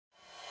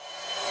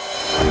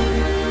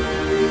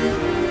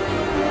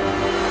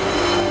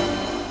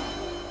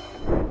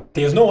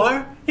Tales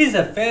Noir is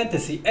a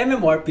fantasy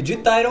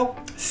MMORPG title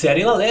set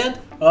in a land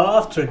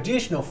of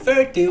traditional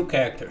fairy tale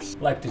characters,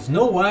 like the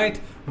Snow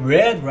White,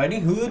 Red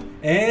Riding Hood,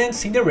 and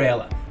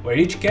Cinderella, where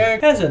each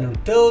character has an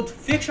untold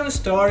fictional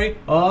story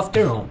of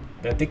their own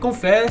that they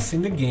confess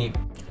in the game.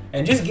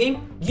 And this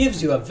game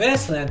gives you a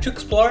vast land to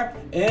explore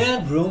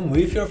and roam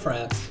with your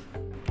friends.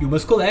 You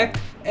must collect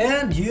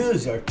and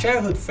use your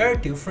childhood fairy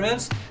tale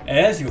friends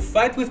as you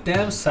fight with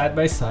them side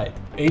by side,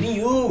 aiding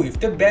you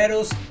with the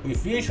battles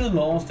with vicious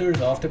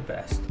monsters of the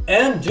past.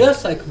 And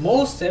just like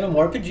most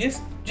MMORPGs,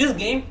 this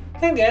game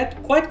can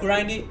get quite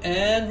grindy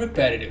and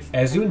repetitive,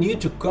 as you need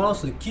to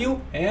constantly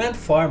kill and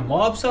farm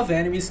mobs of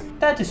enemies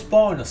that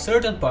spawn in a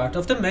certain part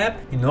of the map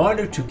in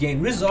order to gain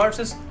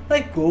resources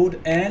like gold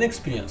and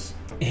experience.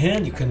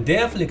 And you can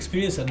definitely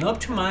experience an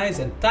optimized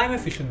and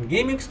time-efficient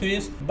gaming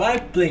experience by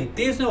playing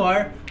Tales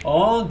Noir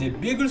on the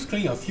bigger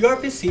screen of your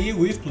PC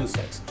with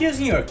BlueStacks,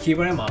 using your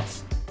keyboard and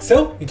mouse.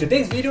 So, in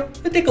today's video,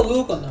 we'll take a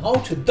look on how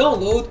to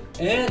download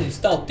and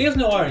install Tales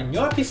Noir in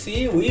your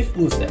PC with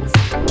BlueStacks.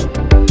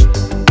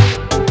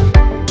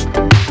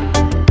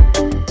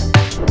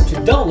 To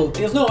download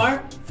Tales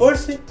Noir,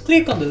 firstly,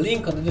 click on the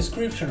link on the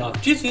description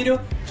of this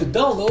video to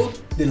download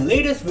the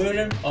latest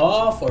version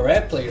of our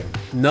app player.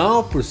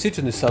 Now proceed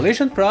to the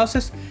installation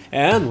process,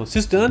 and once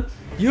it's done,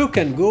 you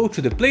can go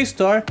to the Play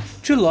Store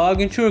to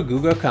log into your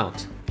Google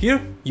account.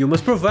 Here, you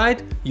must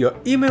provide your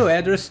email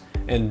address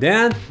and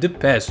then the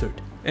password,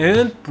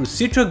 and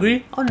proceed to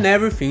agree on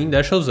everything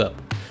that shows up.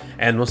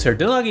 And once you're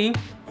done logging,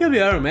 you'll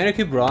be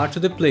automatically brought to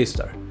the Play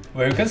Store,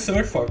 where you can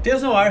search for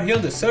Tales Noir here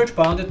on the search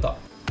bar on the top.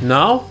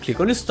 Now,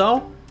 click on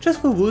install, just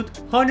for good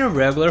on your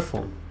regular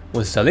phone.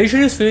 Once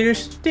installation is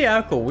finished, the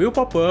icon will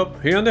pop up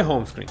here on the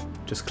home screen.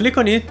 Just click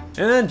on it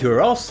and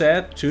you're all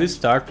set to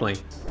start playing.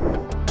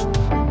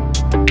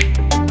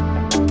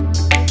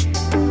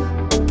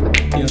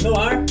 Tales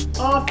Noir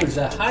offers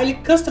a highly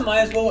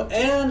customizable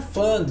and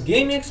fun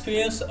gaming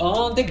experience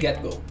on the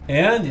get-go,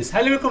 and is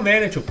highly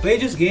recommended to play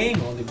this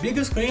game on the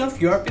biggest screen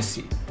of your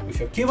PC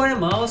with your keyboard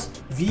and mouse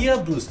via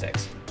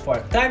BlueStacks for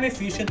a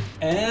time-efficient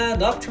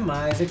and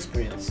optimized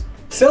experience.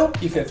 So,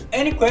 if you have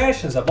any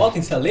questions about the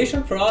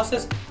installation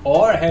process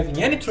or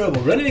having any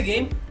trouble running the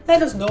game,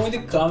 let us know in the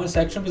comment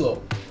section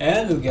below,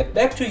 and we'll get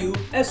back to you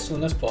as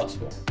soon as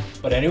possible.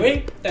 But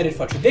anyway, that's it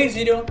for today's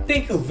video.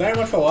 Thank you very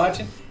much for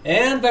watching,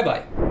 and bye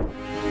bye!